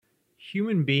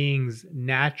human beings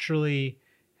naturally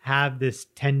have this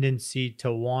tendency to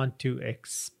want to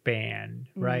expand,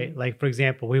 right? Like, for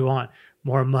example, we want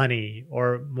more money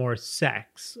or more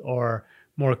sex or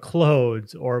more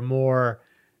clothes or more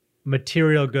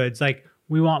material goods. Like,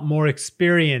 we want more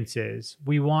experiences.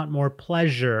 We want more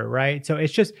pleasure, right? So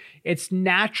it's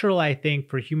natural, I think,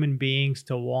 for human beings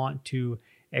to want to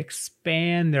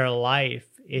expand their life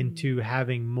into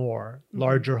having more,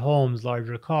 larger homes,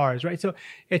 larger cars, right? So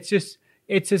it's this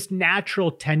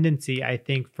natural tendency, I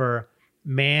think, for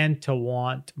man to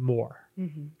want more,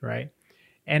 right?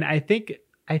 And I think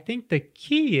the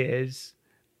key is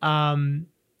to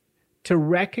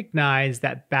recognize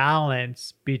that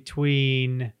balance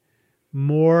between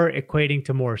more equating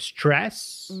to more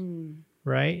stress,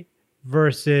 right?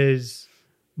 Versus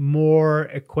more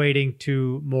equating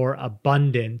to more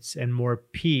abundance and more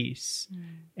peace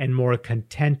and more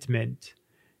contentment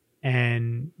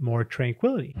and more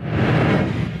tranquility.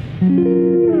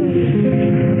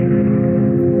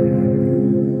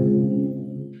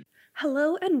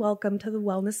 Hello and welcome to the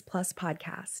Wellness Plus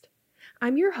podcast.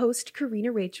 I'm your host,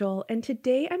 Karina Rachel, and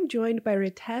today I'm joined by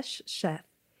Ritesh Sheth.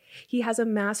 He has a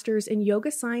master's in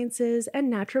yoga sciences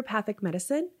and naturopathic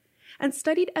medicine and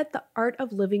studied at the Art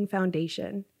of Living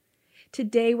Foundation.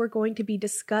 Today, we're going to be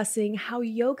discussing how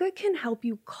yoga can help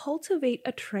you cultivate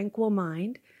a tranquil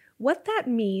mind, what that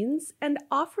means, and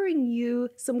offering you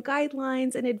some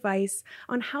guidelines and advice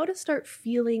on how to start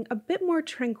feeling a bit more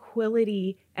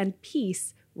tranquility and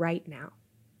peace right now.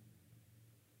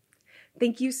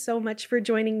 Thank you so much for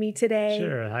joining me today.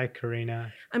 Sure. Hi,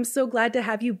 Karina. I'm so glad to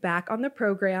have you back on the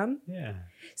program. Yeah.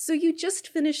 So you just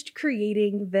finished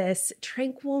creating this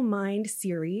Tranquil Mind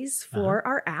series for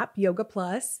our app, Yoga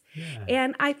Plus. Yeah.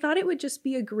 And I thought it would just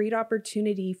be a great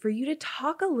opportunity for you to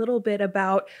talk a little bit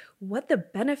about what the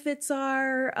benefits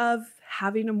are of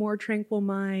having a more tranquil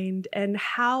mind and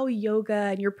how yoga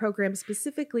and your program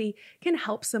specifically can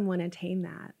help someone attain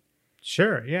that.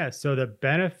 Sure. Yeah. So the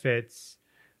benefits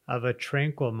of a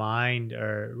tranquil mind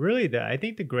are really I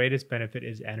think the greatest benefit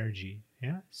is energy.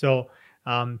 Yeah. So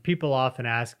people often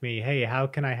ask me, hey, how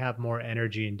can I have more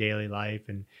energy in daily life?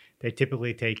 And they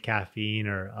typically take caffeine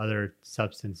or other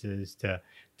substances to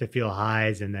feel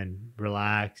highs and then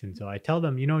relax. And so I tell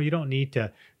them, you don't need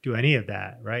to do any of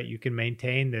that, right? You can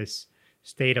maintain this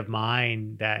state of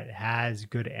mind that has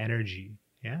good energy,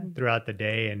 throughout the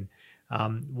day. And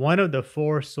one of the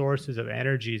 4 sources of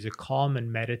energy is a calm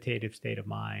and meditative state of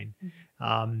mind.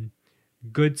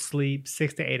 Good sleep,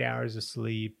 6 to 8 hours of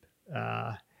sleep,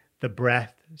 the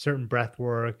breath, certain breath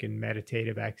work and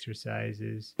meditative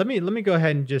exercises. Let me go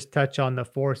ahead and just touch on the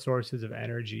 4 sources of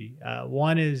energy.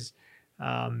 One is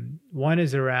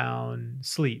around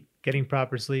sleep, getting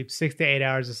proper sleep, 6 to 8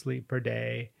 hours of sleep per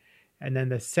day. And then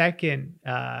the second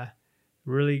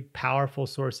really powerful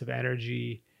source of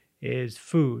energy is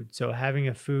food. So having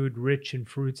a food rich in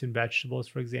fruits and vegetables,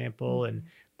 for example, and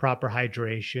proper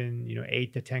hydration,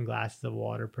 8 to 10 glasses of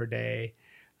water per day.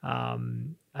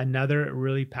 Another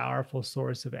really powerful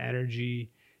source of energy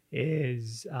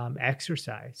is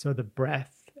exercise. So the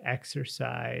breath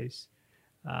exercise.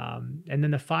 And then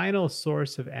the final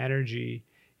source of energy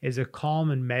is a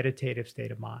calm and meditative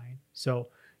state of mind. So,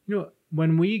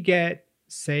 when we get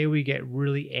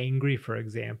really angry, for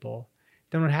example,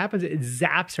 then what happens, it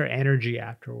zaps our energy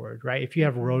afterward, right? If you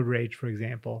have road rage, for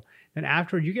example, then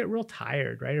afterward you get real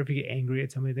tired, right? Or if you get angry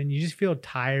at somebody, then you just feel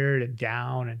tired and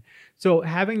down. And so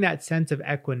having that sense of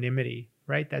equanimity,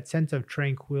 right? That sense of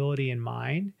tranquility in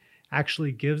mind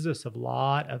actually gives us a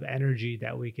lot of energy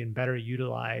that we can better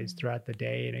utilize throughout the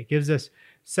day. And it gives us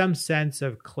some sense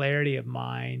of clarity of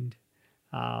mind.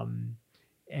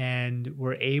 And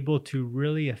we're able to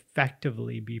really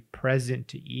effectively be present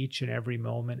to each and every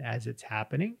moment as it's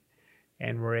happening.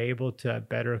 And we're able to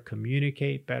better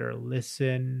communicate, better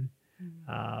listen,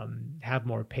 have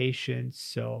more patience.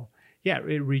 So yeah,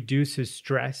 it reduces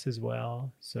stress as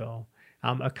well. So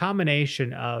a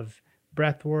combination of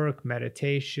breath work,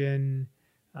 meditation,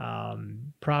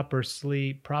 proper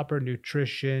sleep, proper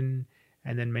nutrition,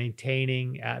 and then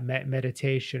maintaining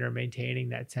meditation or maintaining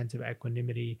that sense of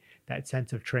equanimity, that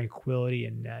sense of tranquility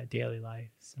in daily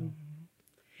life. So,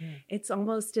 It's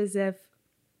almost as if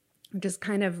just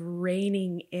kind of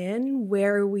reining in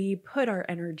where we put our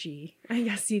energy, I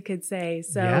guess you could say.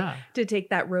 So to take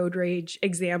that road rage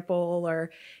example,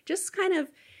 or just kind of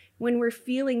when we're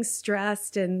feeling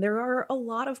stressed and there are a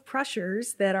lot of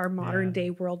pressures that our modern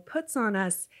day world puts on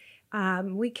us,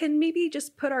 we can maybe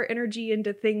just put our energy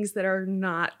into things that are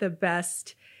not the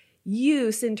best,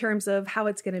 use in terms of how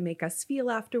it's going to make us feel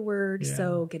afterwards. Yeah.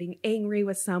 So getting angry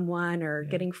with someone or Yeah.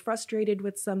 getting frustrated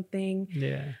with something.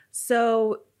 Yeah.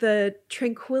 So the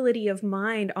tranquility of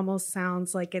mind almost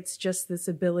sounds like it's just this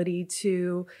ability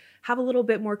to have a little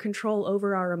bit more control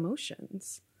over our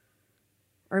emotions,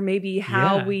 or maybe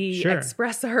how Yeah, we sure.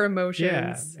 express our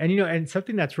emotions. Yeah. And, and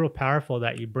something that's real powerful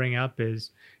that you bring up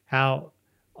is how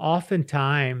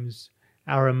oftentimes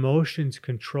our emotions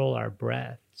control our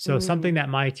breath. So something that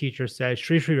my teacher said,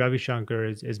 Sri Sri Ravi Shankar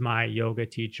is my yoga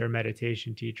teacher,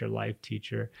 meditation teacher, life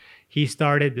teacher. He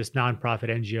started this nonprofit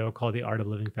NGO called the Art of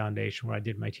Living Foundation, where I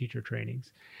did my teacher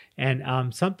trainings. And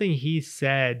something he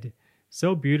said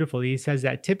so beautifully, he says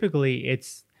that typically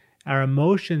it's our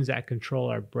emotions that control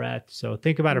our breath. So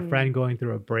think about a friend going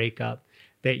through a breakup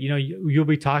that, you'll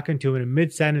be talking to in a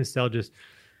mid-sentence,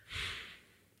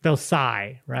 they'll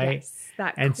sigh, right? Yes,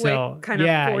 that And quick so, kind of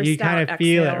yeah, forced you kind out of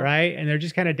feel it, exhale. right? And they're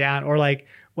just kind of down. Or like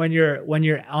when you're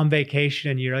on vacation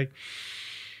and you're like,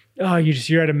 oh,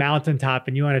 you're at a mountaintop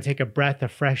and you want to take a breath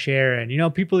of fresh air.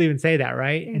 And, people even say that,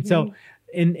 right? And so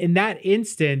in that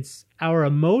instance, our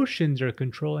emotions are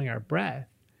controlling our breath.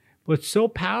 What's so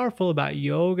powerful about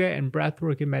yoga and breath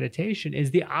work and meditation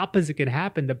is the opposite can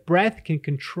happen. The breath can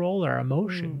control our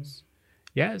emotions.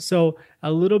 Yeah. So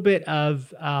a little bit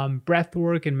of breath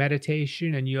work and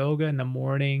meditation and yoga in the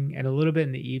morning and a little bit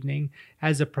in the evening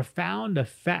has a profound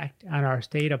effect on our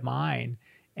state of mind.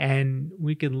 And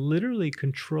we can literally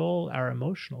control our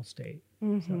emotional state.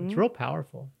 So it's real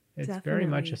powerful. It's very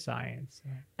much Definitely. a science.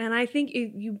 And I think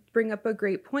you bring up a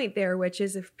great point there, which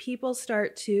is if people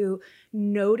start to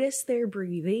notice their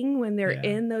breathing when they're Yeah.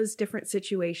 in those different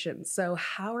situations. So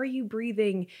how are you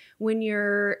breathing when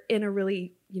you're in a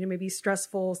really, maybe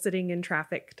stressful sitting in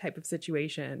traffic type of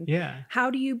situation? Yeah. How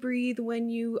do you breathe when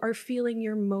you are feeling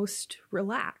your most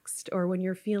relaxed or when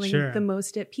you're feeling Sure. the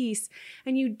most at peace?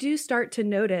 And you do start to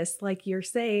notice, like you're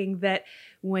saying, that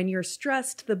when you're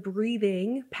stressed, the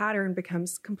breathing pattern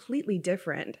becomes completely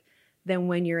different than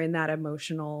when you're in that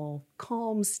emotional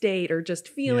calm state or just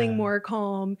feeling Yeah. more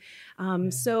calm.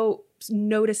 So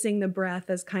noticing the breath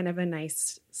as kind of a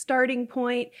nice starting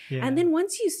point. Yeah. And then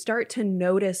once you start to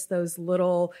notice those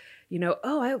little,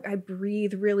 I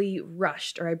breathe really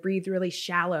rushed or I breathe really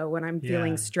shallow when I'm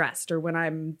feeling Yeah. stressed or when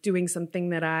I'm doing something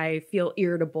that I feel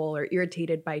irritable or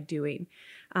irritated by doing.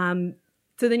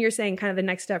 So then you're saying kind of the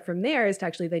next step from there is to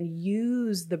actually then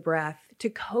use the breath to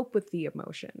cope with the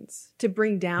emotions, to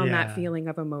bring down that Yeah. feeling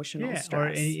of emotional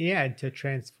stress. To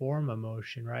transform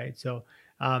emotion, right? So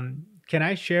can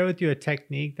I share with you a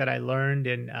technique that I learned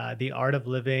in the Art of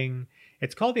Living? It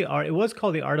was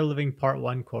called the Art of Living Part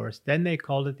 1 course. Then they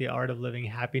called it the Art of Living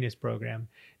Happiness Program.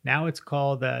 Now it's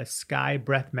called the Sky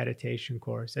Breath Meditation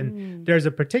course. And there's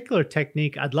a particular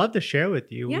technique I'd love to share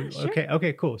with you. Yeah, sure.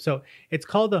 Okay, cool. So it's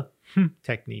called the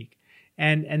technique.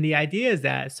 And the idea is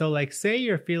that, so like say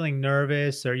you're feeling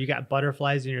nervous or you got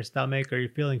butterflies in your stomach or you're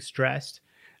feeling stressed.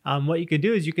 What you can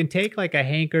do is you can take like a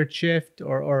handkerchief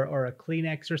or a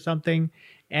Kleenex or something,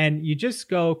 and you just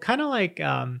go kind of like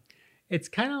it's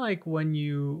kind of like when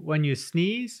you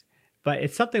sneeze, but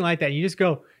it's something like that. You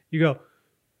go,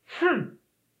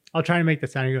 I'll try to make the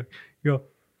sound. You go,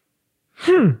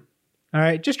 All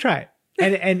right, just try it,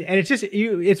 and it's just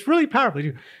it's really powerful.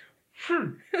 You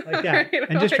like that, Right,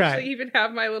 and just I'll try actually it. even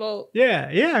have my little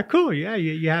Yeah, cool. Yeah,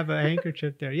 you have a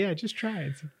handkerchief there. Yeah, just try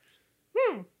it.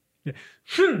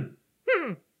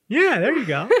 Yeah, there you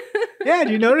go. Yeah,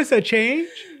 do you notice a change?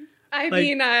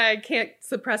 I can't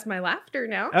suppress my laughter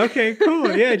now. Okay,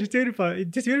 cool. Yeah, just do it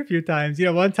a few times.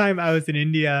 One time I was in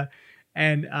India,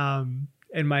 and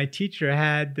my teacher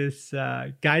had this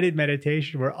guided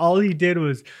meditation where all he did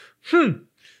was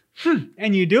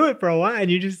and you do it for a while, and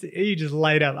you just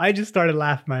light up. I just started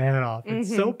laughing my head off.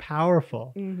 It's so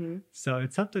powerful. So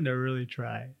it's something to really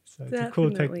try. So it's a cool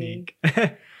Definitely.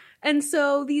 technique. And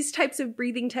so these types of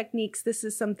breathing techniques, this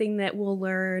is something that we'll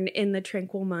learn in the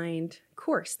Tranquil Mind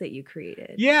course that you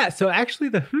created. Yeah. So actually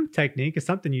the technique is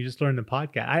something you just learned in the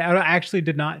podcast. I actually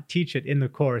did not teach it in the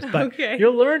course, but Okay.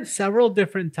 you'll learn several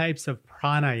different types of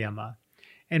pranayama.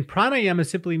 And pranayama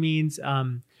simply means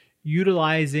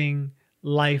utilizing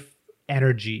life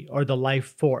energy or the life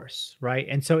force, right?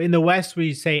 And so in the West,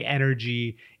 we say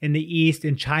energy. In the East,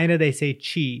 in China, they say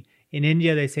chi. In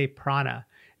India, they say prana.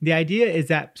 The idea is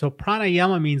that, so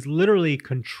pranayama means literally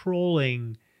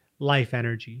controlling life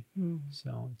energy.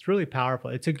 So it's really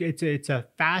powerful. It's a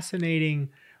fascinating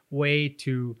way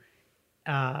to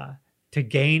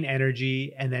gain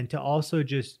energy and then to also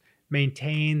just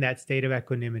maintain that state of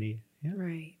equanimity. Yeah.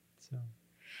 Right. So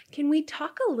Can we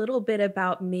talk a little bit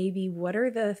about maybe what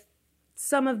are the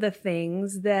some of the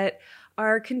things that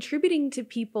are contributing to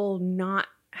people not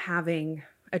having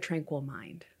a tranquil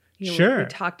mind? Sure. We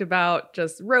talked about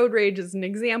just road rage as an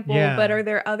example, but are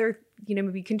there other,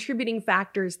 maybe contributing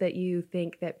factors that you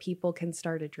think that people can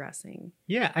start addressing?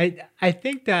 Yeah, I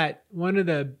think that one of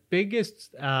the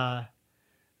biggest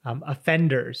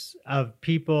offenders of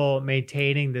people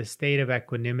maintaining the state of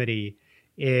equanimity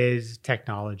is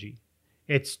technology.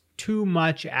 It's too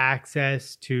much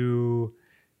access to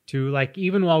like,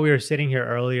 even while we were sitting here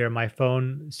earlier, my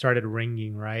phone started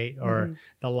ringing, right? Or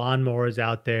the lawnmower's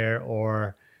out there,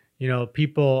 or I'll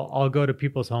go to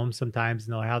people's homes sometimes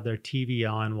and they'll have their TV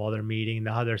on while they're meeting.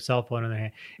 They'll have their cell phone in their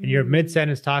hand, and you're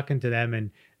mid-sentence talking to them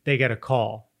and they get a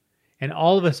call, and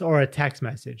all of us, or a text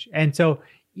message. And so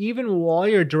even while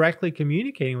you're directly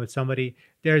communicating with somebody,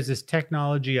 there's this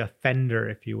technology offender,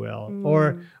 if you will,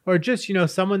 or just,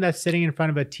 someone that's sitting in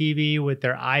front of a TV with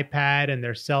their iPad and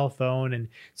their cell phone. And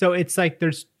so it's like,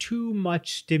 there's too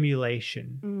much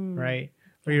stimulation, right?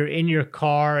 Or you're in your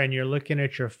car and you're looking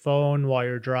at your phone while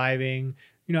you're driving.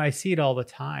 I see it all the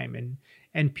time.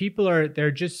 And people they're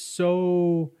just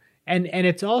so, and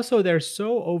it's also, they're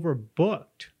so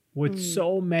overbooked with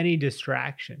so many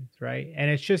distractions, right?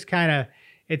 And it's just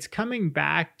it's coming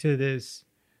back to this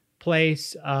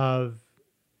place of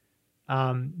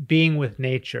being with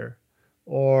nature,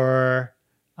 or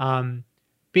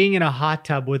being in a hot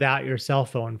tub without your cell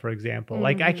phone, for example.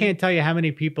 Like, I can't tell you how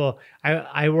many people,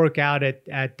 I work out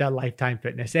at Lifetime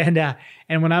Fitness, and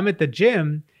when I'm at the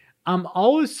gym, I'm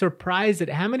always surprised at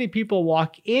how many people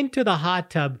walk into the hot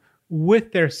tub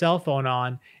with their cell phone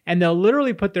on, and they'll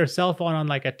literally put their cell phone on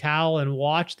like a towel and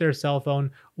watch their cell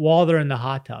phone while they're in the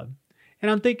hot tub. And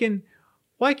I'm thinking,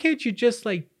 why can't you just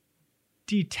like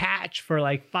detach for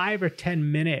like 5 or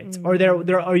 10 minutes? Or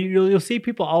you'll see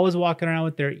people always walking around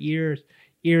with their ears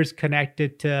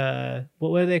connected to,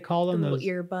 what do they call them? Those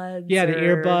earbuds. Yeah, the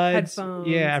earbuds. Headphones.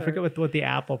 Yeah, I forget what the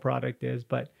Apple product is,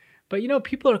 but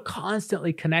people are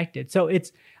constantly connected. So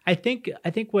I think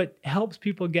what helps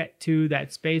people get to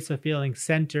that space of feeling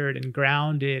centered and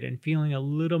grounded and feeling a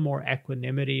little more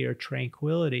equanimity or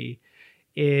tranquility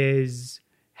is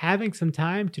having some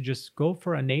time to just go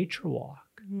for a nature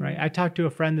walk, right? I talked to a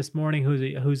friend this morning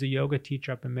who's a yoga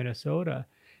teacher up in Minnesota,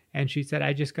 and she said,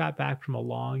 I just got back from a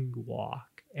long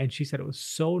walk. And she said it was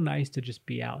so nice to just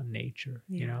be out in nature,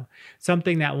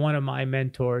 Something that one of my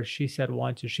mentors, she said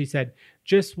once, she said,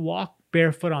 just walk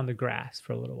barefoot on the grass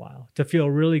for a little while to feel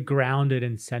really grounded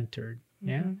and centered.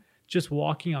 Yeah. Just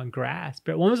walking on grass.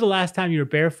 But when was the last time you were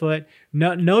barefoot,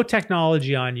 no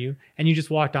technology on you, and you just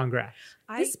walked on grass?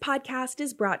 This podcast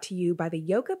is brought to you by the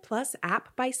Yoga Plus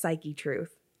app by Psyche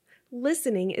Truth.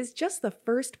 Listening is just the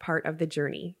first part of the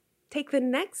journey. Take the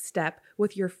next step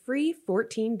with your free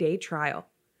 14-day trial.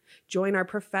 Join our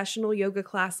professional yoga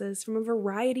classes from a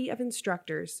variety of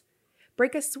instructors.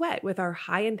 Break a sweat with our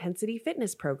high-intensity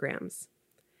fitness programs.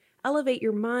 Elevate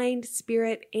your mind,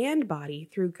 spirit, and body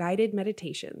through guided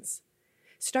meditations.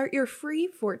 Start your free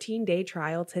 14-day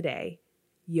trial today.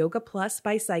 Yoga Plus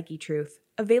by Psyche Truth,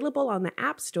 available on the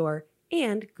App Store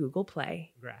and Google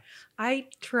Play. Grass. I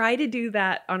try to do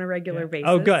that on a regular basis.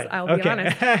 Oh, good. I'll be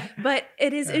honest. But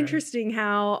it is interesting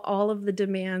how all of the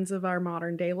demands of our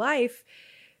modern day life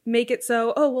make it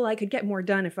so, I could get more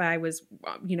done if I was,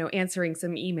 answering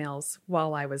some emails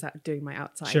while I was out doing my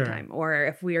outside time. Or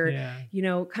if we're,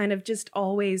 kind of just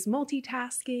always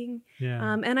multitasking.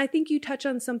 Yeah. And I think you touch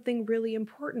on something really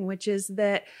important, which is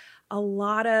that a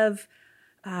lot of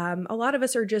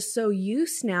us are just so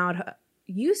used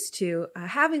to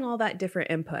having all that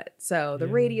different input. So the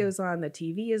radio's on, the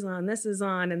TV is on, this is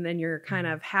on, and then you're kind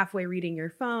of halfway reading your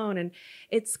phone. And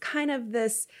it's kind of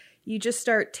this, you just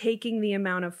start taking the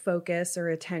amount of focus or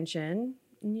attention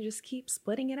and you just keep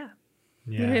splitting it up.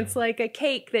 Yeah. And it's like a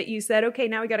cake that you said, okay,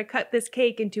 now we got to cut this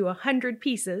cake into 100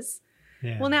 pieces.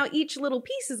 Yeah. Well, now each little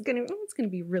piece is going to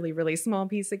be really, really small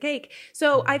piece of cake.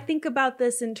 So I think about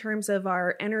this in terms of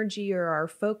our energy or our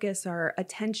focus, our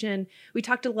attention. We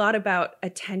talked a lot about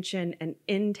attention and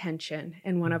intention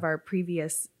in one of our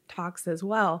previous talks as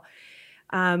well.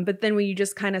 But then when you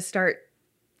just kind of start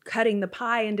cutting the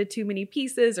pie into too many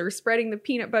pieces or spreading the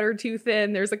peanut butter too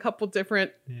thin, there's a couple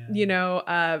different,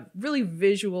 really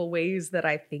visual ways that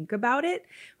I think about it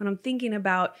when I'm thinking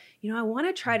about, I want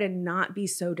to try to not be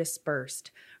so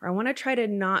dispersed, or I want to try to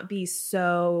not be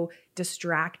so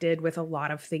distracted with a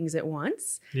lot of things at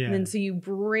once. Yeah. And then so you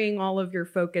bring all of your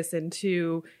focus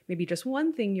into maybe just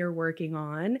one thing you're working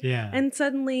on. Yeah. And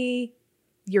suddenly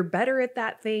you're better at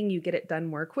that thing. You get it done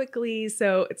more quickly.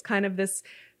 So it's kind of this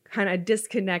kind of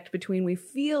disconnect between we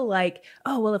feel like,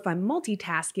 oh, well, if I'm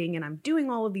multitasking and I'm doing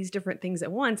all of these different things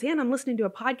at once and I'm listening to a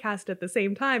podcast at the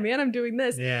same time and I'm doing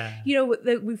this,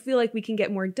 that we feel like we can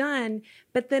get more done.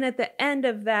 But then at the end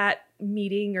of that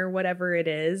meeting or whatever it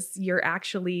is, you're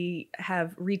actually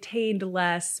have retained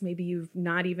less. Maybe you've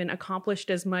not even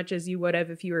accomplished as much as you would have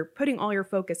if you were putting all your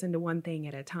focus into one thing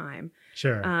at a time.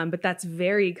 Sure. But that's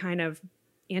very kind of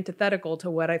antithetical to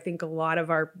what I think a lot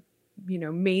of our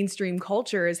mainstream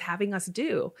culture is having us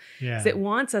do. Because it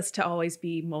wants us to always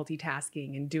be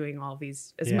multitasking and doing all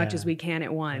these as much as we can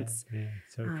at once.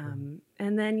 So true.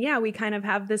 And then, we kind of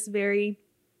have this very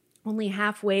only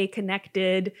halfway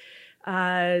connected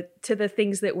to the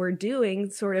things that we're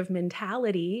doing sort of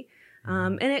mentality.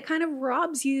 And it kind of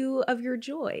robs you of your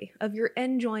joy, of your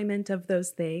enjoyment of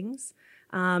those things.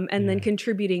 And then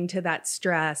contributing to that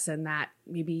stress and that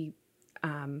maybe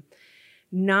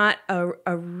not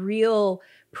a real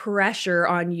pressure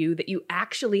on you that you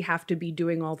actually have to be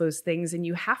doing all those things and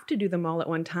you have to do them all at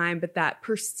one time, but that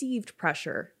perceived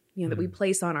pressure, that we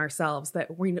place on ourselves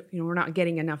that we're not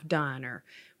getting enough done, or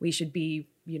we should be,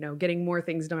 getting more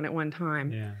things done at one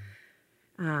time.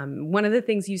 One of the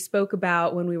things you spoke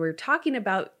about when we were talking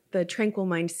about the Tranquil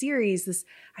Mind series, this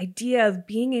idea of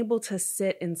being able to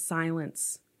sit in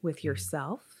silence with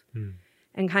yourself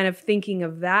and kind of thinking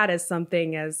of that as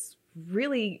something as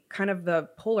really kind of the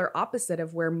polar opposite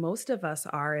of where most of us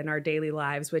are in our daily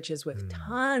lives, which is with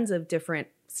tons of different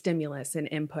stimulus and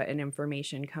input and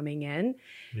information coming in,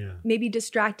 maybe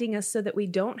distracting us so that we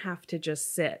don't have to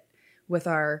just sit with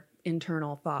our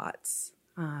internal thoughts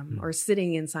or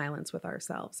sitting in silence with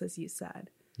ourselves, as you said.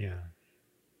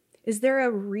 Is there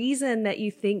a reason that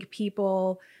you think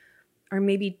people are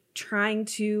maybe trying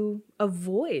to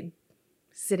avoid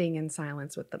sitting in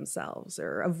silence with themselves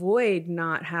or avoid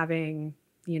not having,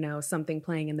 something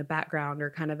playing in the background or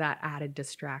kind of that added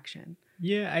distraction?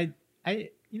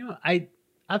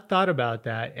 I've thought about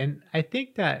that. And I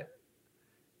think that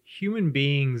human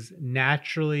beings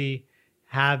naturally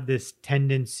have this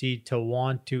tendency to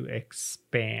want to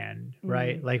expand,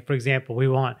 right? Like, for example, we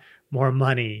want more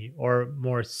money or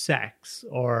more sex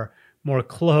or more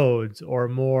clothes or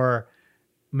more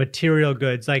material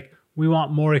goods. Like, we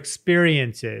want more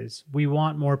experiences. We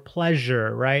want more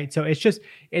pleasure, right? So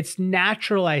it's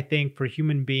natural, I think, for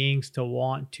human beings to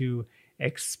want to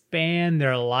expand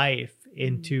their life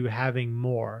into having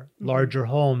more, larger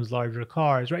homes, larger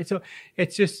cars, right? So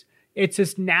it's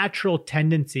this natural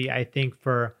tendency, I think,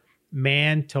 for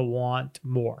man to want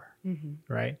more,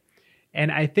 right?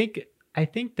 And I think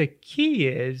the key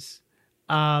is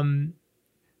to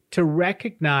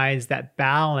recognize that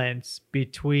balance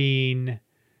between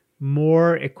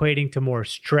more equating to more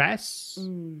stress,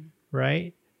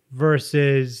 right?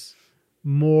 Versus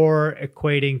more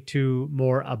equating to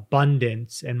more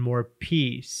abundance and more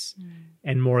peace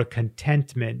and more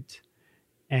contentment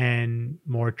and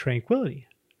more tranquility.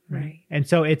 Right. And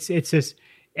so it's this,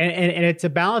 and it's a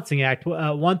balancing act.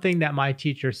 One thing that my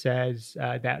teacher says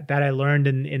that I learned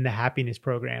in the happiness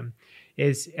program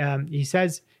is he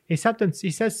says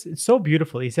it's so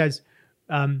beautiful. He says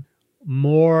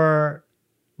more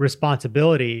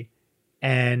responsibility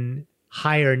and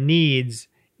higher needs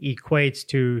equates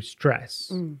to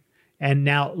stress. And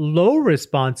now low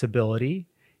responsibility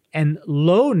and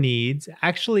low needs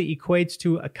actually equates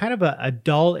to a kind of a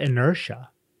dull inertia.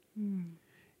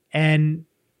 And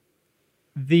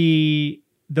the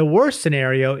worst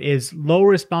scenario is low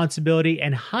responsibility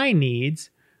and high needs,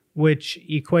 which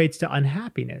equates to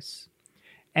unhappiness.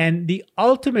 And the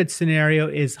ultimate scenario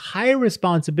is high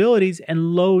responsibilities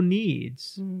and low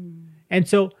needs. And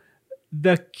so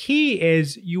the key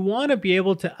is you want to be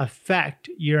able to affect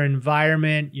your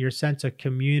environment, your sense of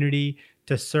community,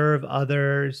 to serve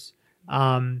others,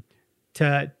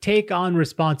 to take on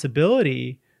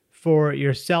responsibility for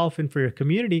yourself and for your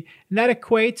community. And that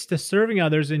equates to serving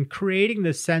others and creating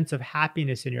this sense of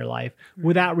happiness in your life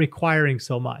without requiring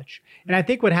so much. And I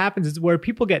think what happens is where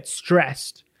people get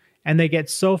stressed and they get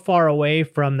so far away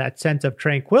from that sense of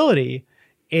tranquility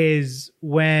is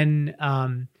when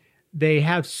they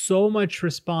have so much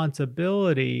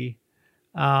responsibility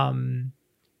and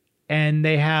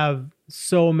they have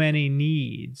so many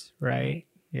needs, right?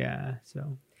 Yeah.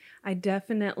 So I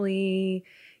definitely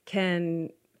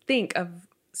can think of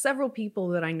several people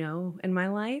that I know in my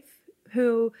life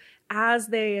who, as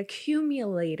they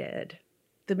accumulated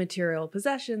the material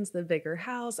possessions, the bigger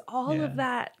house, all of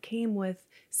that came with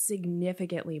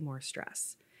significantly more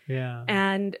stress. Yeah.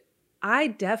 And I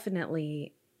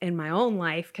definitely in my own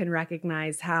life can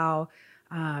recognize how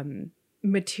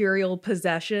material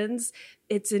possessions,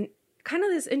 it's an kind of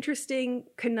this interesting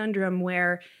conundrum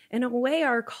where, in a way,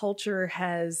 our culture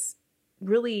has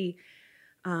really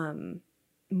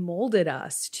molded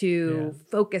us to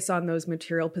focus on those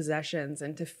material possessions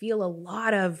and to feel a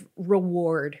lot of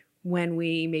reward when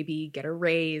we maybe get a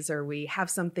raise or we have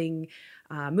something,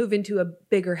 move into a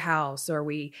bigger house, or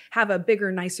we have a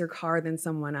bigger, nicer car than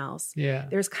someone else. Yeah.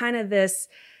 There's kind of this,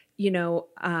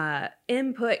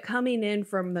 input coming in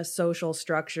from the social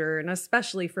structure, and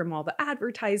especially from all the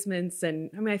advertisements. And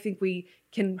I mean, I think we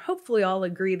can hopefully all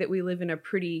agree that we live in a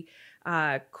pretty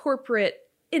corporate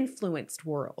influenced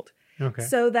world. Okay.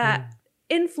 So that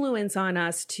influence on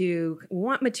us to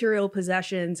want material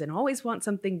possessions and always want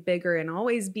something bigger and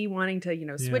always be wanting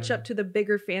to, switch up to the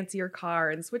bigger, fancier car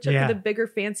and switch up to the bigger,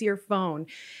 fancier phone.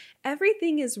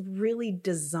 Everything is really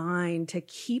designed to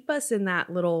keep us in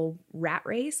that little rat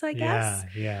race, I guess.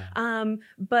 Yeah.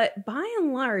 But by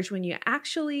and large, when you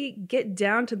actually get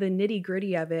down to the nitty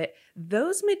gritty of it,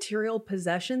 those material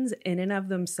possessions in and of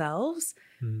themselves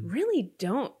really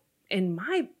don't, in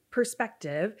my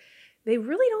perspective, they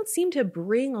really don't seem to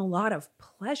bring a lot of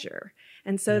pleasure.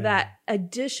 And so that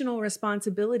additional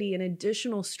responsibility and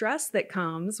additional stress that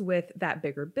comes with that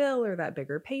bigger bill or that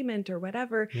bigger payment or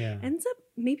whatever ends up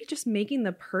maybe just making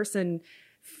the person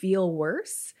feel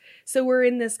worse. So we're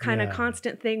in this kind of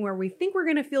constant thing where we think we're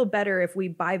going to feel better if we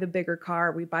buy the bigger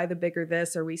car, we buy the bigger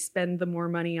this, or we spend the more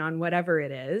money on whatever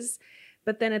it is.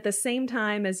 But then at the same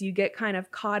time, as you get kind of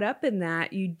caught up in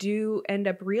that, you do end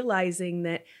up realizing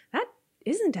that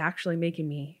isn't actually making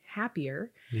me happier.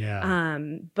 Yeah.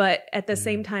 But at the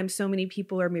same time, so many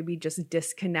people are maybe just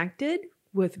disconnected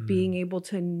with being able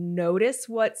to notice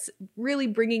what's really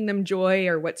bringing them joy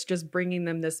or what's just bringing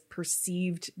them this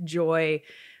perceived joy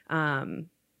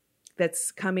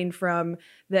that's coming from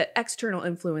the external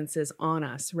influences on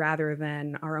us rather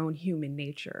than our own human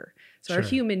nature. So our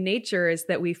human nature is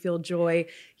that we feel joy,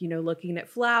 looking at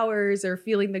flowers or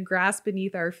feeling the grass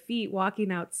beneath our feet,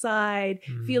 walking outside,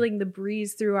 feeling the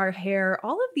breeze through our hair,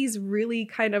 all of these really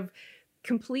kind of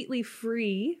completely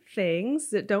free things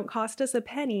that don't cost us a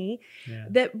penny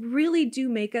that really do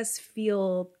make us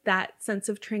feel that sense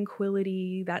of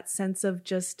tranquility, that sense of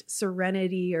just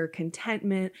serenity or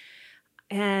contentment.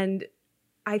 And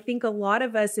I think a lot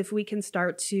of us, if we can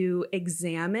start to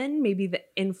examine maybe the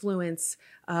influence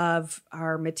of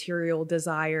our material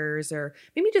desires or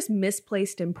maybe just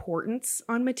misplaced importance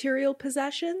on material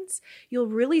possessions, you'll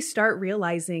really start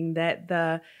realizing that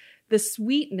the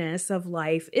sweetness of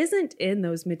life isn't in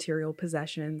those material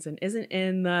possessions and isn't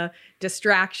in the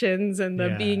distractions and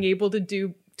the being able to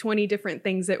do 20 different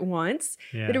things at once,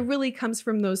 but it really comes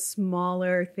from those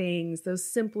smaller things, those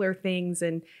simpler things,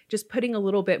 and just putting a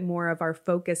little bit more of our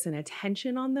focus and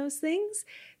attention on those things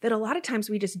that a lot of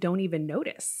times we just don't even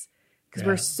notice because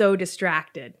we're so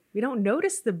distracted. We don't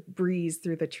notice the breeze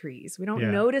through the trees. We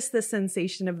don't notice the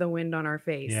sensation of the wind on our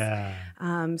face.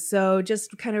 So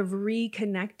just kind of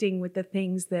reconnecting with the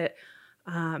things that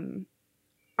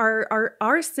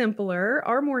are simpler,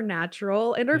 are more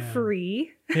natural, and are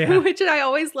free, which I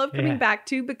always love coming back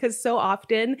to because so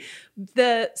often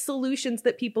the solutions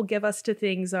that people give us to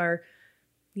things are,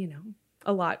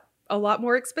 a lot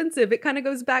more expensive. It kind of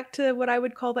goes back to what I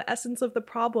would call the essence of the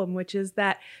problem, which is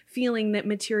that feeling that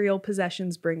material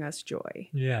possessions bring us joy.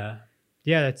 Yeah,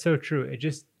 that's so true.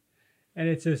 It's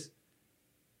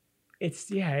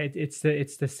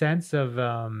the sense of,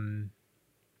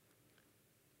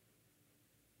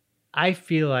 I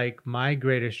feel like my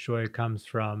greatest joy comes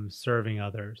from serving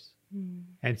others.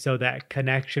 And so that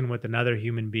connection with another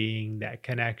human being, that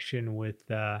connection with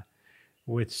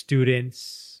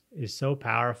students is so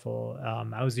powerful.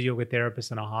 I was a yoga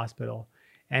therapist in a hospital,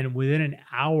 and within an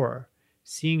hour,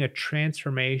 seeing a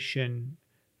transformation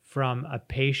from a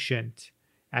patient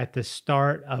at the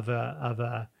start of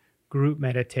a group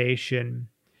meditation.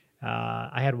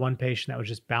 I had one patient that was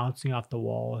just bouncing off the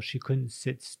wall. She couldn't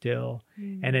sit still.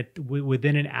 And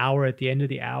within an hour, at the end of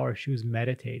the hour, she was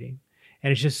meditating.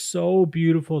 And it's just so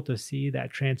beautiful to see that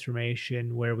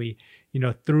transformation where we,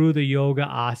 through the yoga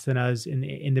asanas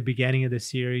in the beginning of the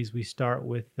series, we start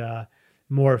with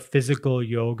more physical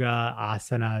yoga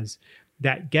asanas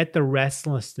that get the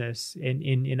restlessness. In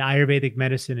Ayurvedic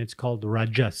medicine, it's called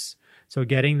rajas. So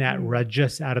getting that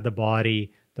rajas out of the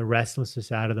body, the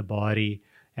restlessness out of the body,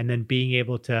 and then being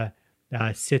able to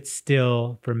sit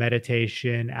still for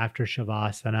meditation after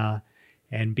Shavasana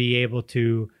and be able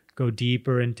to go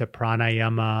deeper into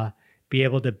pranayama, be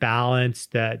able to balance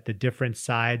the different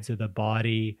sides of the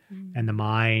body and the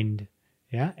mind.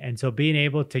 Yeah. And so being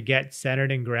able to get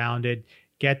centered and grounded,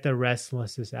 get the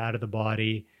restlessness out of the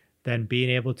body, then being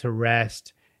able to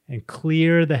rest and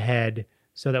clear the head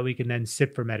so that we can then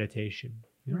sit for meditation.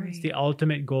 It's the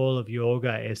ultimate goal of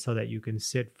yoga, is so that you can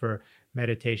sit for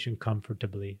meditation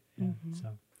comfortably. So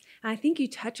I think you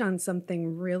touch on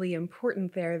something really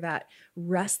important there, that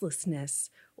restlessness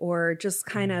or just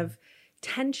kind of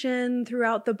tension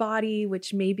throughout the body,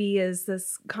 which maybe is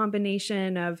this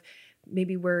combination of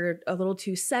maybe we're a little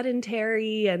too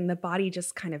sedentary and the body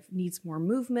just kind of needs more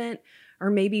movement, or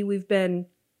maybe we've been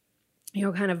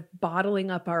kind of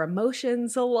bottling up our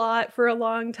emotions a lot for a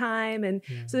long time. And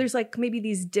so there's like maybe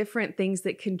these different things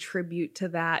that contribute to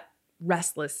that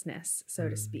restlessness, so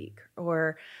to speak.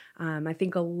 Or I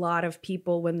think a lot of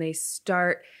people, when they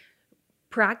start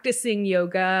practicing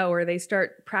yoga or they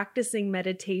start practicing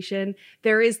meditation,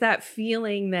 there is that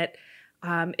feeling that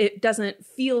it doesn't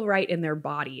feel right in their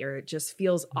body, or it just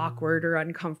feels awkward or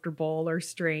uncomfortable or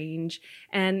strange.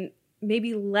 And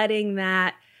maybe letting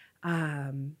that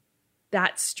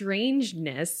that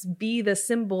strangeness be the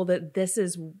symbol that this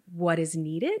is what is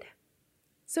needed,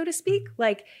 so to speak,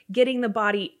 like getting the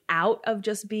body out of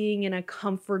just being in a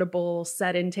comfortable,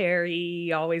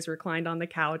 sedentary, always reclined on the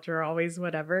couch or always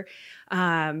whatever,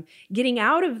 getting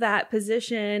out of that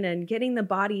position and getting the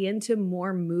body into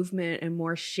more movement and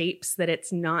more shapes that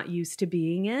it's not used to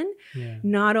being in,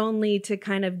 not only to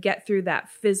kind of get through that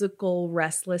physical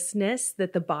restlessness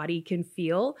that the body can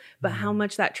feel, but how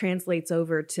much that translates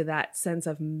over to that sense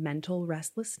of mental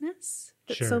restlessness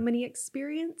that so many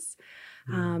experience.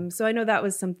 So I know that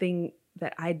was something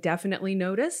that I definitely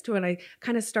noticed when I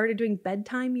kind of started doing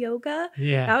bedtime yoga.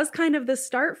 That was kind of the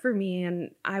start for me.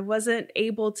 And I wasn't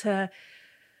able to,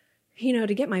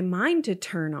 to get my mind to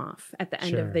turn off at the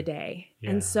end of the day.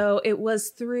 And so it was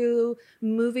through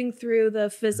moving through the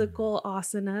physical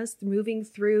asanas, moving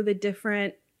through the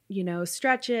different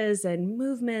stretches and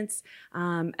movements,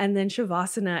 and then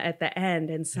Shavasana at the end.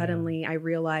 And suddenly I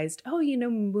realized,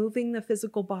 moving the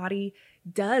physical body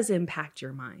does impact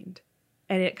your mind.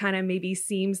 And it kind of maybe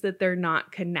seems that they're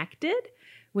not connected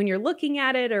when you're looking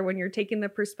at it, or when you're taking the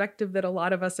perspective that a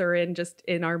lot of us are in just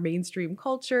in our mainstream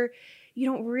culture. You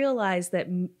don't realize that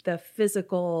the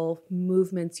physical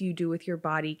movements you do with your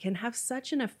body can have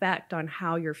such an effect on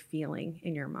how you're feeling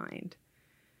in your mind.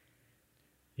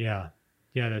 Yeah,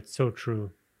 that's so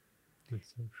true.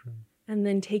 That's so true. And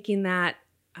then taking that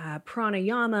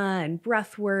pranayama and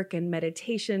breath work and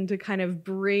meditation to kind of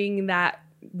bring that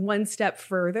one step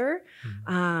further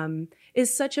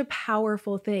is such a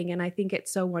powerful thing. And I think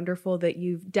it's so wonderful that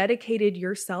you've dedicated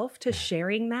yourself to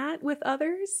sharing that with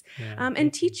others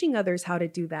and teaching others how to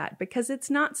do that, because it's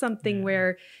not something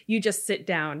where you just sit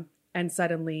down and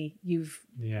suddenly you've,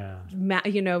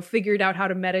 figured out how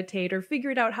to meditate or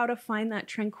figured out how to find that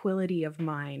tranquility of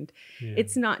mind.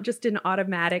 It's not just an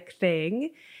automatic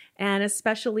thing. And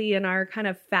especially in our kind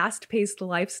of fast-paced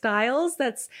lifestyles,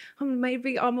 that's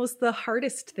maybe almost the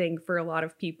hardest thing for a lot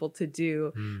of people to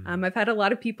do. I've had a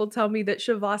lot of people tell me that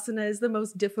Shavasana is the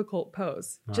most difficult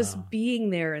pose. Just being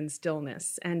there in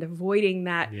stillness and avoiding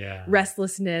that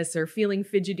restlessness or feeling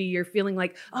fidgety or feeling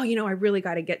like, I really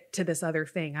got to get to this other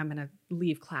thing. I'm going to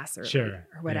leave class early or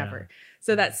whatever.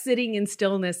 So that sitting in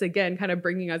stillness, again, kind of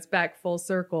bringing us back full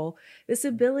circle, this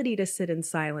ability to sit in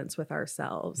silence with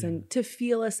ourselves and to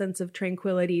feel a sense of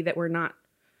tranquility, that we're not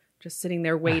just sitting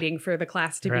there waiting for the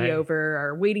class to be over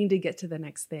or waiting to get to the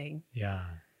next thing.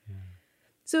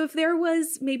 So if there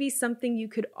was maybe something you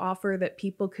could offer that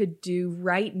people could do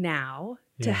right now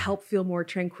to help feel more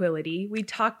tranquility. We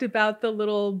talked about the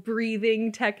little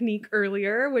breathing technique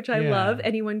earlier, which I love.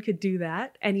 Anyone could do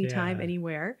that anytime,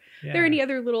 anywhere. Are there any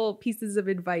other little pieces of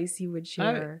advice you would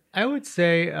share? I would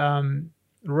say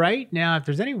right now, if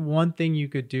there's any one thing you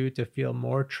could do to feel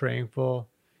more tranquil,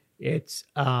 it's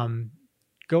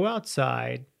go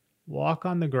outside, walk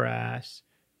on the grass,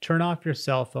 turn off your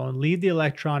cell phone, leave the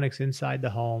electronics inside the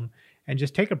home, and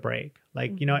just take a break.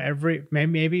 Like,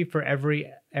 maybe for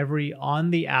every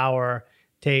on the hour,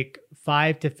 take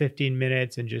 5 to 15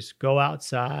 minutes and just go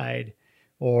outside.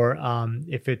 Or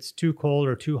if it's too cold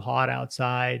or too hot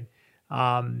outside,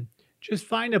 just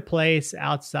find a place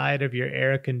outside of your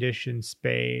air conditioned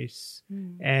space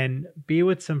and be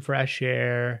with some fresh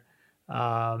air.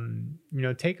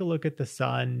 Take a look at the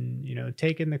sun,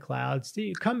 take in the clouds,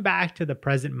 come back to the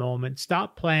present moment,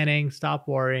 stop planning, stop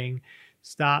worrying,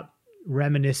 stop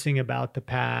reminiscing about the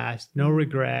past, no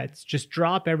regrets, just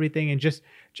drop everything and just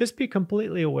be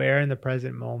completely aware in the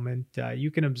present moment. You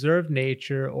can observe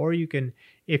nature, or you can,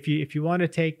 if you want to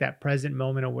take that present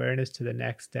moment awareness to the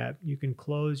next step, you can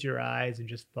close your eyes and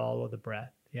just follow the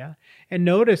breath. And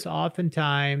notice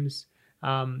oftentimes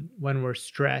when we're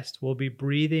stressed, we'll be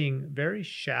breathing very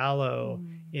shallow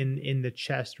in the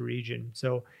chest region.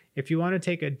 So if you want to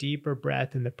take a deeper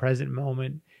breath in the present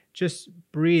moment, just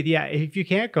breathe. Yeah, if you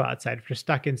can't go outside, if you're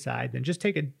stuck inside, then just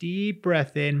take a deep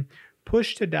breath in,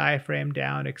 push the diaphragm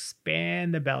down,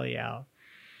 expand the belly out,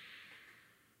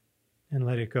 and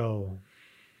let it go.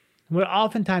 What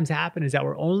oftentimes happens is that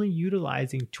we're only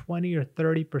utilizing 20 or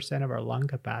 30% of our lung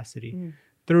capacity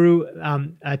through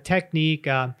a technique.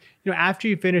 After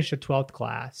you finish a 12th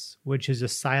class, which is a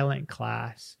silent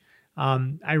class,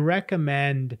 I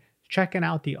recommend checking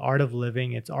out the Art of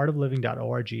Living. It's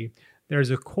artofliving.org. There's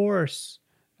a course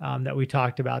that we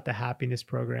talked about, the happiness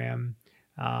program,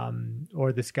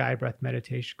 or the sky breath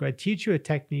meditation. I teach you a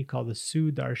technique called the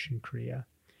Sudarshan Kriya.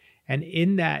 And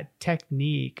in that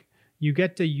technique, you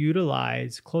get to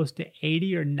utilize close to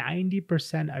 80 or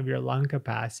 90% of your lung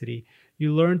capacity.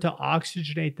 You learn to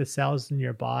oxygenate the cells in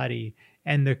your body,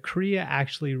 and the Kriya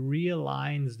actually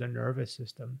realigns the nervous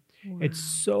system. Wow. It's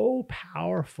so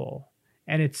powerful,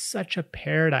 and it's such a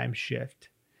paradigm shift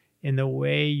in the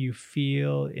way you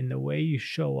feel, in the way you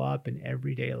show up in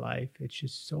everyday life. It's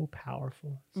just so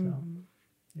powerful. So,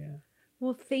 yeah.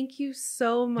 Well, thank you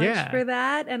so much for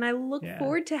that. And I look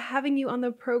forward to having you on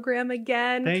the program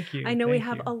again. Thank you. I know we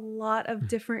have a lot of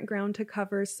different ground to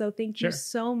cover. So thank you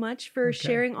so much for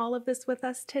sharing all of this with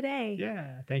us today.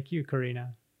 Yeah. Thank you,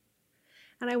 Karina.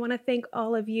 And I want to thank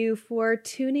all of you for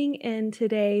tuning in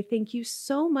today. Thank you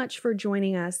so much for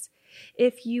joining us.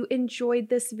 If you enjoyed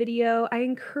this video, I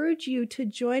encourage you to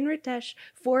join Ritesh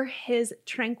for his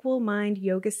Tranquil Mind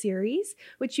Yoga series,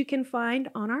 which you can find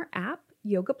on our app,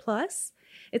 Yoga Plus.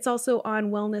 It's also on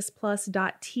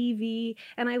wellnessplus.tv,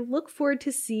 and I look forward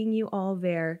to seeing you all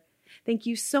there. Thank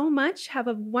you so much. Have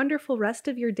a wonderful rest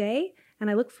of your day, and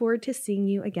I look forward to seeing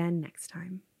you again next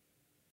time.